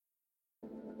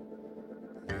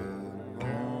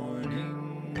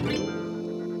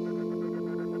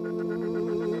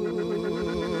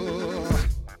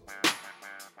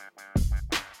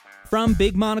From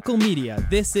Big Monocle Media,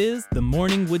 this is the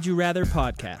Morning Would You Rather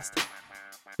podcast.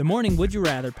 The Morning Would You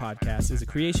Rather podcast is a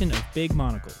creation of Big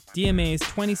Monocle, DMA's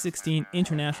 2016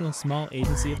 International Small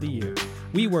Agency of the Year.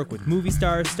 We work with movie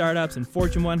stars, startups, and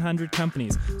Fortune 100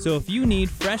 companies. So if you need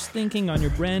fresh thinking on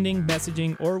your branding,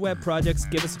 messaging, or web projects,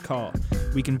 give us a call.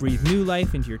 We can breathe new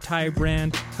life into your tired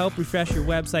brand, help refresh your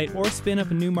website, or spin up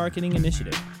a new marketing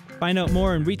initiative. Find out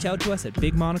more and reach out to us at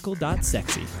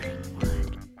bigmonocle.sexy.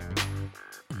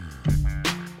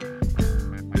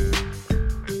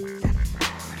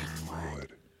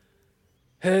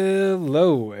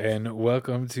 Hello and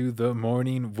welcome to The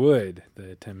Morning Wood,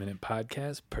 the 10-minute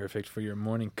podcast perfect for your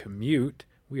morning commute.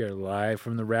 We are live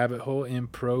from the Rabbit Hole in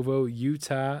Provo,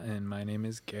 Utah, and my name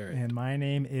is Garrett. And my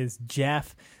name is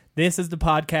Jeff. This is the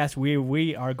podcast where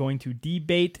we are going to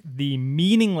debate the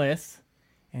meaningless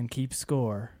and keep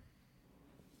score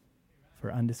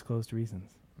for undisclosed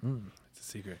reasons. It's a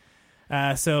secret.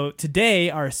 So today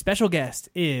our special guest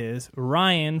is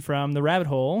Ryan from the Rabbit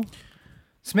Hole.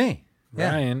 It's me.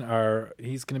 Ryan,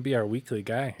 he's going to be our weekly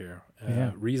guy here.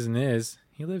 Reason is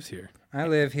he lives here. I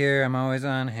live here. I'm always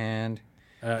on hand.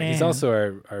 He's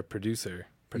also our producer,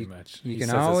 pretty much. You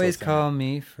can always call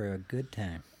me for a good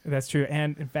time. That's true.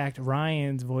 And in fact,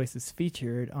 Ryan's voice is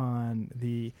featured on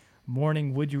the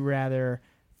Morning Would You Rather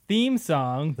theme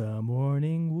song, The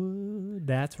Morning Wood.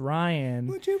 That's Ryan.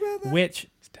 Would you rather? Which,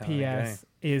 P.S.,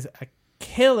 is a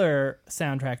killer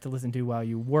soundtrack to listen to while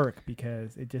you work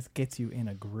because it just gets you in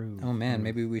a groove. Oh, man.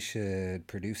 Maybe we should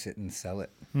produce it and sell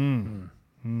it.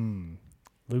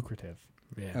 Lucrative.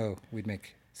 Yeah. Oh, we'd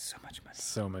make so much money.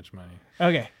 So much money.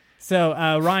 Okay. So,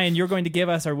 Ryan, you're going to give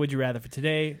us our Would You Rather for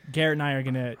today. Garrett and I are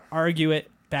going to argue it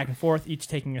back and forth, each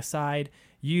taking a side.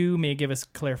 You may give us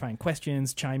clarifying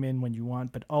questions, chime in when you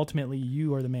want, but ultimately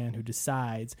you are the man who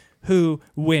decides who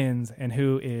wins and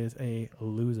who is a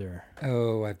loser.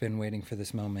 Oh, I've been waiting for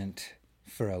this moment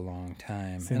for a long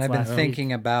time. Since and I've been last thinking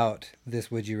week. about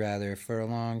this Would You Rather for a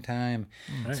long time.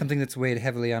 Right. Something that's weighed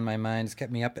heavily on my mind has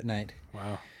kept me up at night.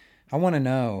 Wow. I want to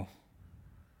know,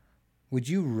 would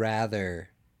you rather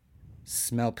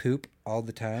smell poop all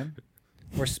the time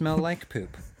or smell like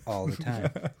poop all the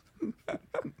time?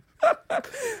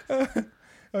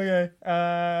 Okay.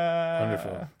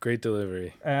 Wonderful. Great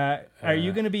delivery. Are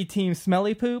you going to be team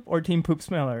smelly poop or team poop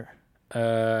smeller?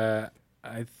 I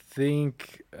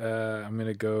think I'm going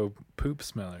to go poop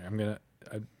smeller. I'm going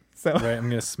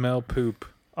to smell poop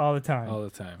all the time. all the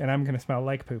time. And I'm going to smell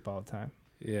like poop all the time.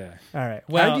 Yeah. All right.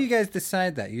 Well, How do you guys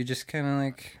decide that? You just kind of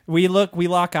like... we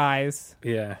lock eyes.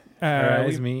 Yeah. Our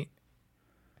eyes meet,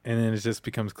 and then it just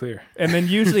becomes clear. And then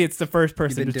usually it's the first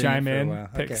person been to doing chime it for a in. while.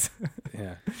 Picks.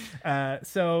 Yeah.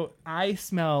 So I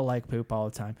smell like poop all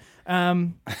the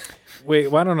time. Wait,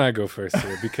 why don't I go first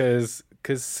here? Because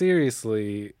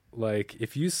seriously, like,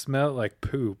 if you smell like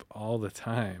poop all the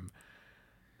time,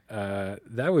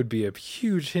 that would be a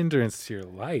huge hindrance to your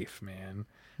life, man.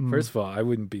 First of all, I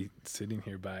wouldn't be sitting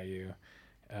here by you.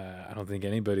 I don't think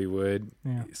anybody would.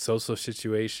 Yeah. Social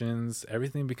situations,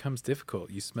 everything becomes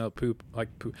difficult. You smell poop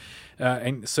like poop.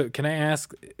 And so can I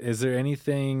ask, is there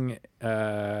anything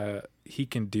he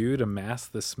can do to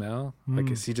mask the smell? Like,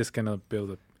 is he just going to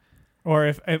build a... Or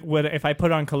if I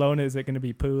put on cologne, is it going to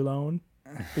be poo-lone?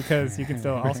 Because you can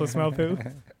still also smell poo?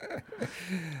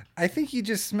 I think you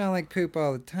just smell like poop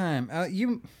all the time.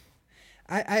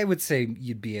 I would say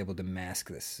you'd be able to mask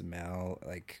the smell,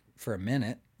 like, for a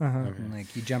minute. Uh-huh. And,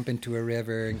 like, you jump into a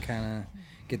river and kind of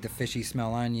get the fishy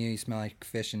smell on you. You smell like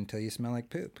fish until you smell like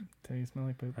poop. Until you smell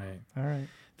like poop. Right. All right.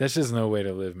 That's just no way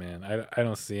to live, man. I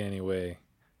don't see any way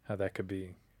how that could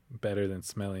be better than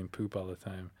smelling poop all the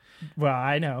time. Well,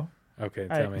 I know. Okay,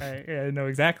 tell me. I know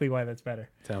exactly why that's better.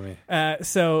 Tell me.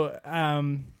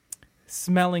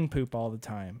 Smelling poop all the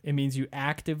time. It means you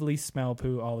actively smell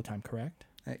poo all the time, correct?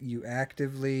 You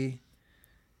actively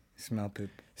smell poop.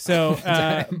 So,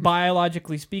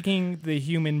 biologically speaking, the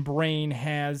human brain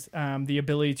has the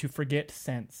ability to forget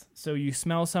scents. So you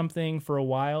smell something for a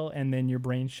while, and then your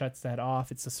brain shuts that off.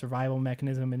 It's a survival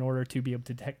mechanism in order to be able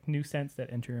to detect new scents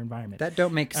that enter your environment. That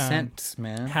don't make sense,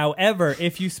 man. However,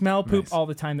 if you smell poop Nice. all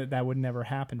the time, that would never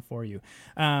happen for you.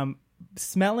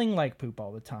 Smelling like poop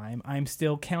all the time, I'm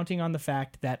still counting on the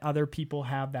fact that other people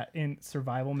have that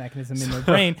survival mechanism in their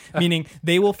brain, meaning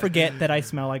they will forget that I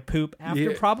smell like poop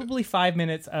after probably 5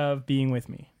 minutes of being with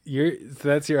me.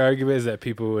 That's your argument, is that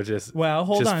people would just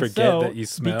forget that you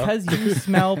smell? Because you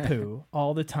smell poo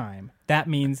all the time, that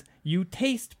means you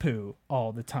taste poo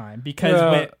all the time.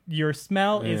 Because your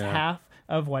smell is half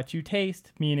of what you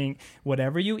taste, meaning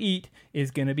whatever you eat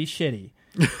is going to be shitty.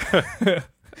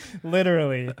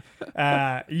 Literally,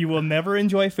 you will never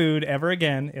enjoy food ever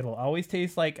again. It'll always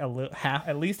taste like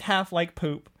at least half like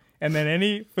poop. And then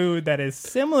any food that is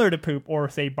similar to poop or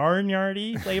say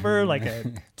barnyardy flavor, like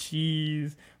a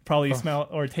cheese, probably smell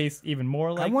or taste even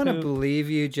more like I want to poop. believe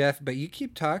you, Jeff, but you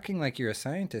keep talking like you're a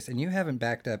scientist, and you haven't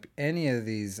backed up any of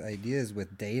these ideas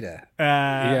with data.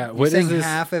 Yeah, You're saying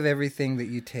half of everything that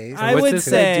you taste. I What's would this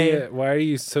say- idea? Why are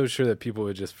you so sure that people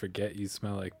would just forget you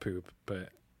smell like poop? But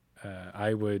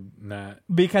I would not.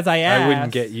 Because I asked. I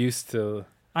wouldn't get used to.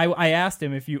 I asked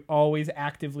him if you always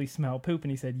actively smell poop,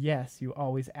 and he said, yes, you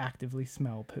always actively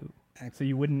smell poop. So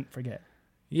you wouldn't forget.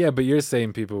 Yeah, but you're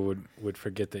saying people would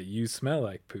forget that you smell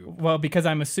like poop. Well, because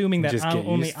I'm assuming that Just get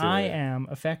only used to I it. am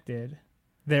affected.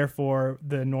 Therefore,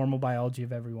 the normal biology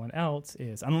of everyone else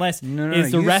is. Unless No,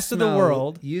 is the you rest of the smell-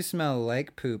 world. You smell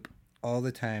like poop all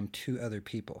the time to other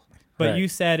people. But Right. you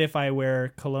said if I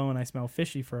wear cologne, I smell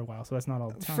fishy for a while. So that's not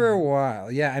all the time. For a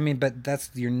while, yeah. I mean, but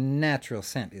that's your natural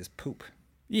scent is poop.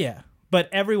 Yeah. But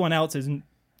everyone else is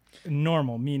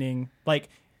normal, meaning like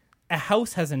a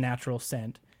house has a natural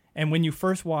scent. And when you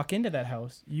first walk into that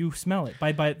house, you smell it.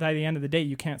 By the end of the day,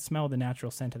 you can't smell the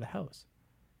natural scent of the house.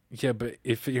 Yeah, but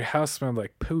if your house smelled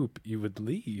like poop, you would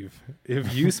leave.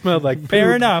 If you smelled like poop,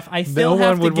 Fair enough. I still no have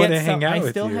one to would get want to some. hang out I with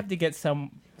still you. have to get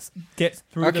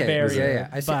through the barrier.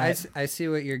 Yeah. I see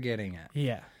what you're getting at.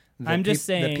 Yeah. That I'm just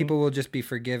saying that people will just be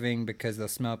forgiving because they'll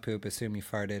smell poop, assume you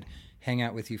farted, hang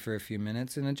out with you for a few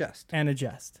minutes, and adjust.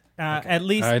 At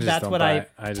least I just that's don't what buy I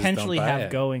it. I just potentially don't buy have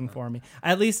it. going for me.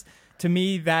 At least to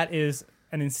me, that is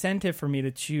an incentive for me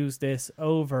to choose this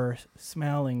over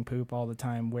smelling poop all the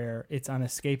time, where it's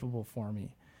unescapable for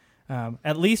me.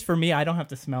 At least for me, I don't have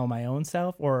to smell my own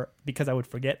self, or because I would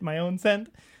forget my own scent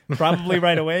probably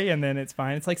right away, and then it's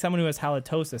fine. It's like someone who has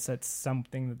halitosis. That's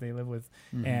something that they live with,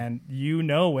 and you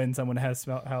know when someone has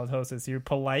halitosis, you're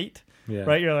polite, Yeah.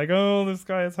 right? You're like, oh, this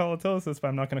guy has halitosis, but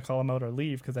I'm not going to call him out or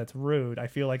leave because that's rude. I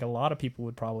feel like a lot of people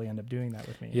would probably end up doing that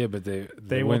with me. Yeah, but they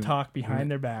They will wouldn't- talk behind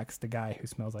their backs, the guy who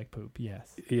smells like poop.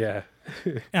 Yes. Yeah.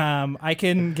 I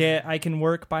can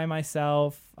work by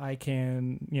myself. I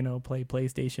can, play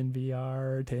PlayStation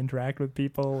VR to interact with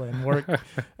people and work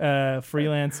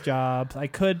freelance jobs. I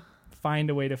could find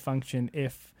a way to function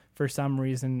if for some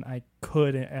reason I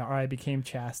couldn't, or I became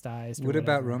chastised. or What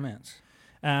about whatever. romance?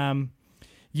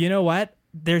 You know what?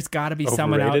 There's got to be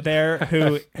someone out Overrated? there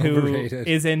who Overrated.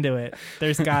 is into it.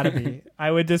 There's got to be. I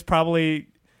would just probably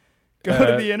go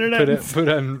to the internet and Put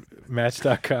on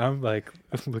Match.com, like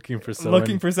looking for someone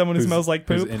who who's- smells like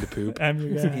who's poop. into poop. I'm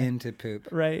your guy. Into poop.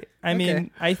 Right. I Okay.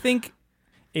 mean, I think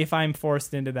if I'm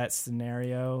forced into that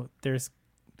scenario,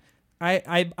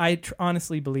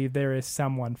 honestly believe there is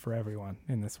someone for everyone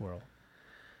in this world.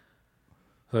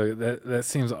 Look, that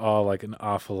seems all like an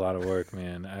awful lot of work,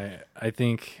 man. I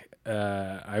think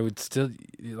I would still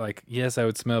yes, I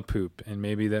would smell poop, and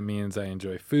maybe that means I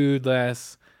enjoy food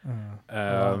less.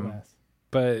 A lot less.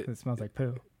 But It smells like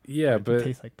poo. yeah, It but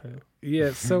tastes like poo.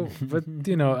 yeah. So, but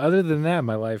other than that,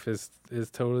 my life is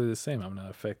totally the same. I'm not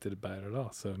affected by it at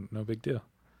all, so no big deal.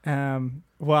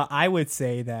 Well, I would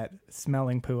say that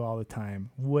smelling poo all the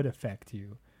time would affect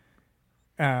you.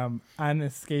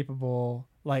 Unescapable,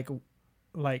 like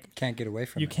Can't get away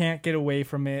from you it. can't get away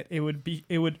from it.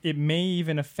 It may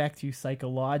even affect you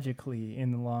psychologically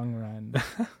in the long run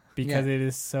because it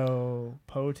is so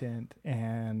potent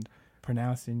and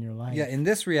pronounced in your life. Yeah, in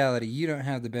this reality, you don't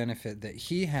have the benefit that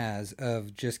he has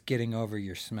of just getting over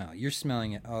your smell. You're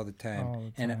smelling it all the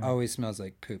time, and it always smells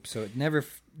like poop. So it never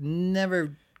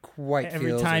quite Every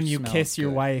feels or time you smells kiss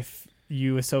your good. wife,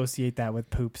 you associate that with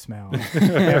poop smell.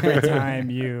 Every time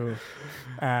you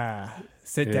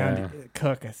sit down to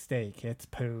cook a steak, it's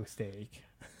poo steak.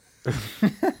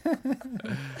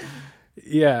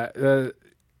 Yeah,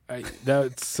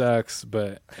 that sucks,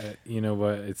 but you know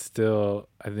what? It's still,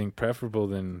 I think, preferable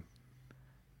than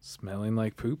smelling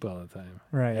like poop all the time.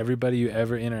 Right. Everybody you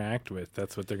ever interact with,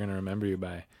 that's what they're going to remember you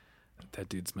by. That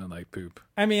dude smelled like poop.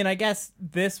 I mean, I guess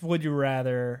this would you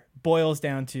rather boils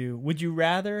down to, would you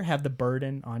rather have the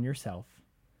burden on yourself,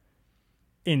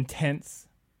 intense,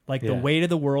 like the weight of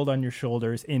the world on your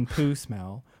shoulders in poo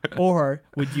smell, or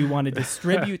would you want to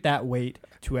distribute that weight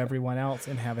to everyone else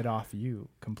and have it off you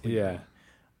completely? Yeah.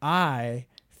 I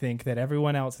think that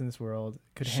everyone else in this world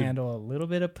could handle a little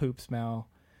bit of poop smell.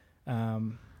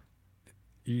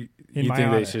 You my think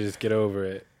honor. they should just get over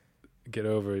it? Get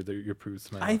over your poop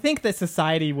smell? I think that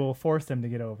society will force them to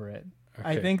get over it.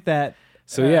 I Okay. think that.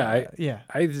 So I yeah.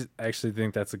 actually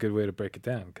think that's a good way to break it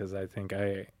down, because I think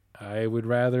I would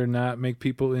rather not make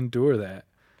people endure that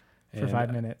For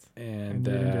 5 minutes. and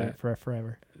you can do it for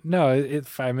forever. no, it's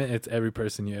 5 minutes. It's every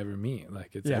person you ever meet.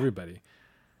 Like it's Yeah. everybody.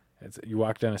 You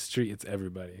walk down a street, it's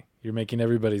everybody. You're making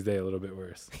everybody's day a little bit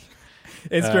worse.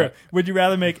 It's true. Would you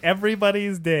rather make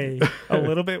everybody's day a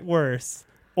little bit worse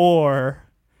or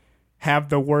have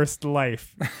the worst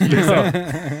life yourself?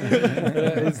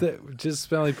 Just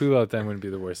smelly poo all the time wouldn't be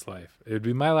the worst life. It would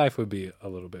be, my life would be a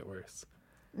little bit worse.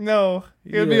 No,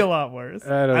 it would be a lot worse.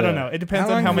 I don't know. It depends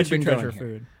on how much you treasure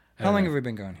food. How long have we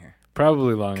been going here?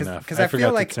 Probably long enough. Because I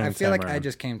feel like I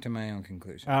just came to my own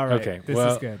conclusion. All right. Okay. This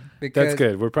is good. That's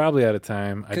good. We're probably out of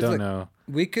time. I don't know.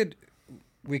 We could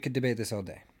debate this all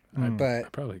day. But I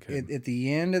probably could. At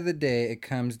the end of the day, it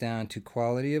comes down to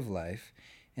quality of life.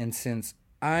 And since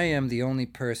I am the only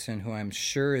person who I'm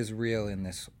sure is real in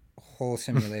this whole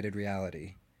simulated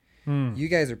reality, you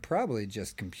guys are probably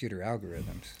just computer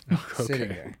algorithms sitting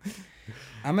there.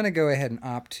 I'm going to go ahead and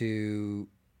opt to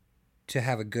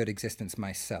have a good existence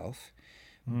myself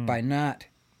by not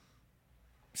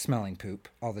smelling poop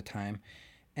all the time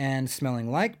and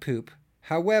smelling like poop.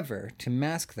 However, to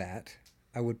mask that,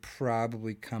 I would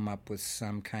probably come up with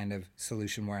some kind of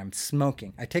solution where I'm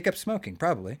smoking. I take up smoking,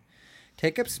 probably.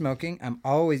 Take up smoking. I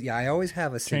always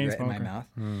have a cigarette in my mouth.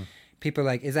 People are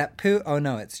like, is that poo? Oh,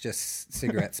 no, it's just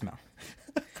cigarette smell.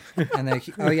 And they're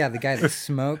like, oh, yeah, the guy that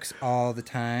smokes all the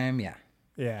time. Yeah.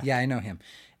 Yeah, I know him.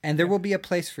 And there will be a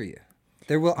place for you.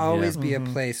 There will always be a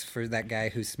place for that guy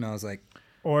who smells like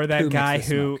or that guy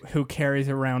who carries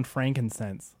around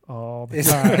frankincense all the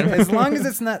time. As long as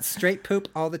it's not straight poop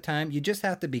all the time, you just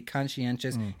have to be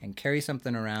conscientious and carry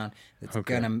something around that's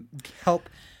going to help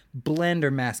blend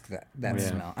or mask that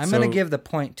smell. I'm going to give the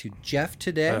point to Jeff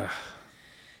today.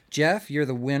 Jeff, you're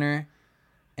the winner,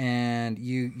 and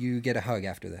you get a hug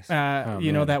after this.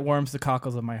 That warms the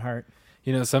cockles of my heart.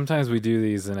 Sometimes we do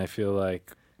these, and I feel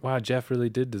like, wow, Jeff really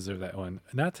did deserve that one.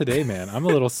 Not today, man. I'm a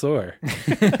little sore.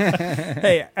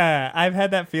 Hey, I've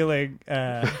had that feeling.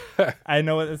 I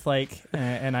know what it's like,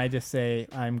 and I just say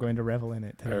I'm going to revel in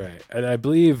it today. All right. And I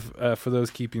believe for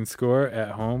those keeping score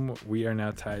at home, we are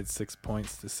now tied 6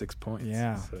 points to 6 points.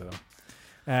 Yeah. So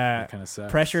that kind of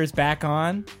sucks. Pressure is back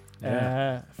on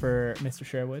for Mr.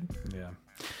 Sherwood. Yeah.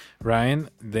 Ryan,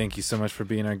 thank you so much for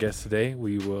being our guest today.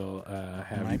 We will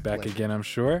have you back again, I'm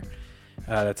sure.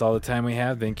 That's all the time we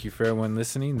have. Thank you for everyone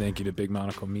listening. Thank you to Big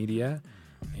Monocle Media.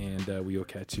 And we will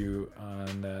catch you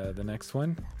on the next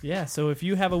one. Yeah, so if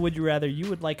you have a Would You Rather you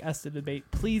would like us to debate,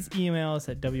 please email us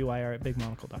at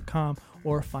WYR@bigmonocle.com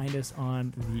or find us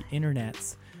on the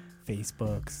internets,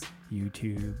 Facebooks,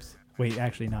 YouTubes. Wait,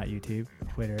 actually not YouTube,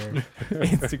 Twitter,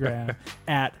 Instagram,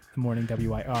 at The Morning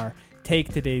WYR.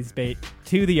 Take today's debate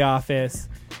to the office.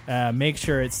 Make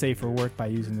sure it's safe for work by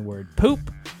using the word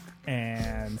poop.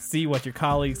 And see what your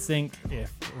colleagues think,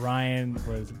 if Ryan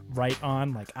was right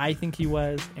on like I think he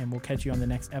was. And we'll catch you on the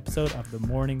next episode of The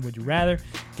Morning Would You Rather.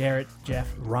 Garrett, Jeff,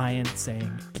 Ryan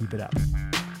saying keep it up.